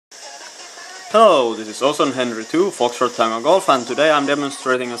Hello, this is Oson Henry 2, Foxtrot Tango Golf, and today I'm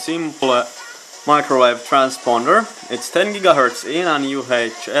demonstrating a simple microwave transponder. It's 10 GHz in and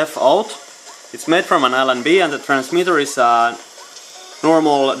UHF out. It's made from an LNB and the transmitter is a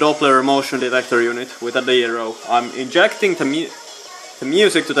normal Doppler motion detector unit with a DRO. I'm injecting the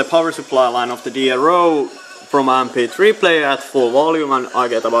music to the power supply line of the DRO from an MP3 player at full volume, and I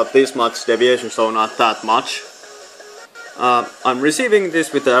get about this much deviation, so not that much. I'm receiving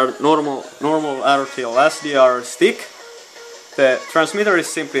this with a normal RTL SDR stick. The transmitter is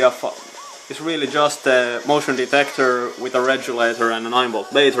simply it's really just a motion detector with a regulator and a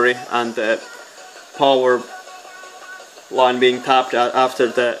 9-volt battery, and the power line being tapped after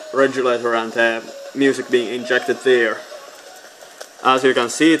the regulator and the music being injected there. As you can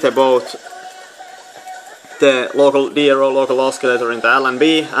see, the local DRO local oscillator in the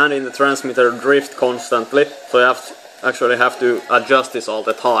LNB and in the transmitter drift constantly, so you actually have to adjust this all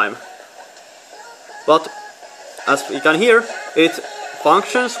the time. But as we can hear, it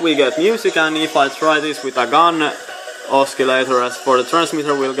functions, we get music, and if I try this with a gun oscillator as for the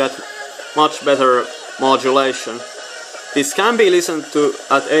transmitter, we'll get much better modulation. This can be listened to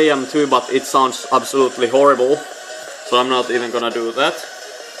at AM too, but it sounds absolutely horrible, so I'm not even gonna do that.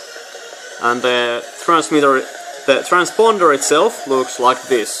 And the transponder itself looks like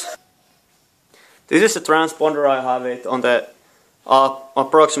this. This is a transponder. I have it on the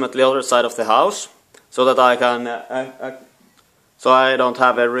approximately other side of the house, so that I can so I don't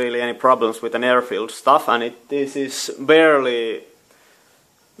have really any problems with an airfield stuff, and this is barely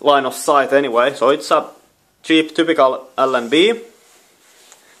line of sight anyway, so it's a cheap typical LNB.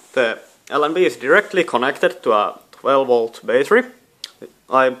 The LNB is directly connected to a 12-volt battery.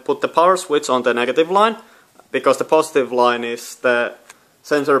 I put the power switch on the negative line because the positive line is the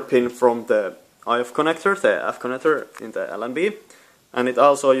sensor pin from the IF connector, the F connector in the LNB, and it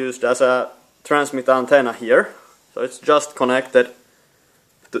also used as a transmit antenna here, so it's just connected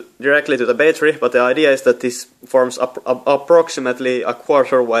directly to the battery, but the idea is that this forms approximately a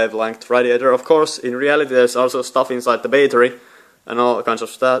quarter wavelength radiator. Of course, in reality there's also stuff inside the battery and all kinds of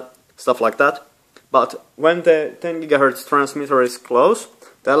stuff like that, but when the 10 GHz transmitter is close,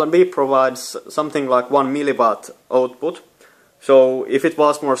 the LNB provides something like 1 milliwatt output. So if it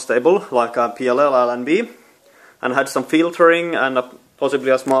was more stable, like a PLL LNB, and had some filtering and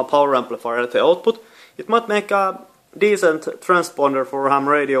possibly a small power amplifier at the output, it might make a decent transponder for ham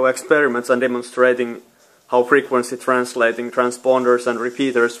radio experiments and demonstrating how frequency translating transponders and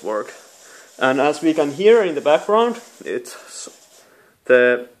repeaters work. And as we can hear in the background,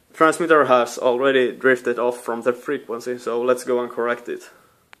 the transmitter has already drifted off from the frequency, so let's go and correct it.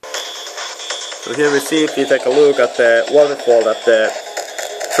 So here we see, if you take a look at the waterfall, that the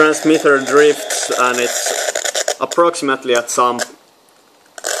transmitter drifts, and it's approximately at a somewhat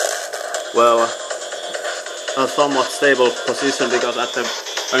stable position, because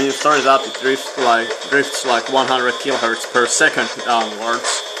when you start it up, it drifts like 100 kHz per second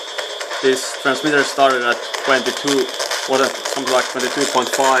downwards. This transmitter started at something like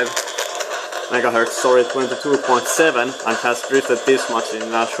 22.5 MHz, sorry, 22.7, and has drifted this much in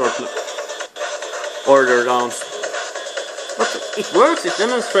a short order down. But it works, it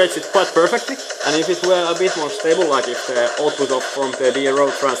demonstrates it quite perfectly, and if it were a bit more stable, like if the output from the DRO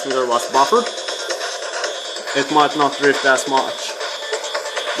transmitter was buffered, it might not drift as much.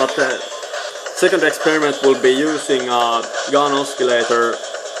 But the second experiment will be using a gun oscillator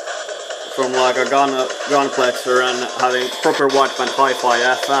from like a gun plexer and having proper wideband hi-fi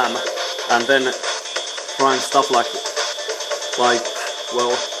FM, and then trying stuff like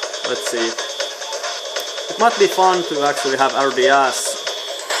well, let's see. It might be fun to actually have RDS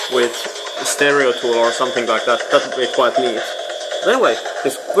with a stereo tool or something like that. That would be quite neat. But anyway,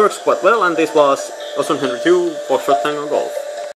 this works quite well, and this was Oson Henry 2 for Foxtrot Tango Golf.